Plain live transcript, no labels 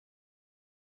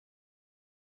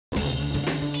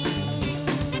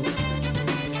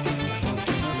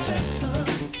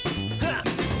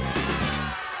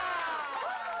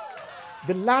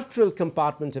The lateral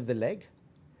compartment of the leg,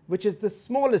 which is the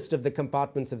smallest of the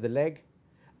compartments of the leg,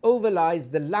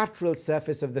 overlies the lateral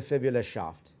surface of the fibular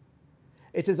shaft.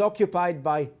 It is occupied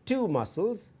by two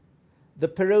muscles, the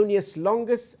peroneus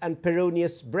longus and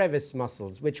peroneus brevis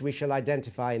muscles, which we shall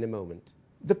identify in a moment.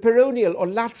 The peroneal or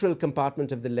lateral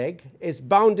compartment of the leg is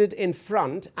bounded in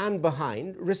front and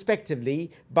behind,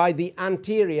 respectively, by the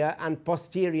anterior and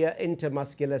posterior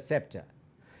intermuscular septa.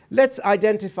 Let's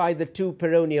identify the two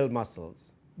peroneal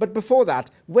muscles. But before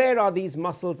that, where are these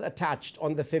muscles attached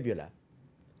on the fibula?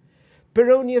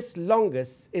 Peroneus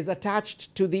longus is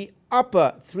attached to the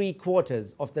upper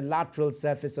 3/4 of the lateral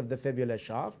surface of the fibular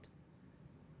shaft,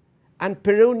 and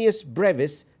peroneus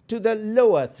brevis to the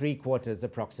lower 3/4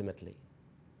 approximately.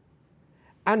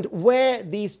 And where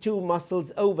these two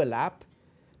muscles overlap,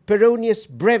 peroneus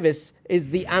brevis is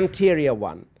the anterior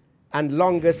one and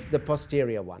longus the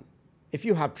posterior one. If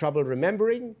you have trouble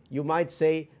remembering, you might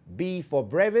say B for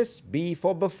brevis, B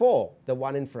for before, the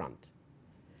one in front.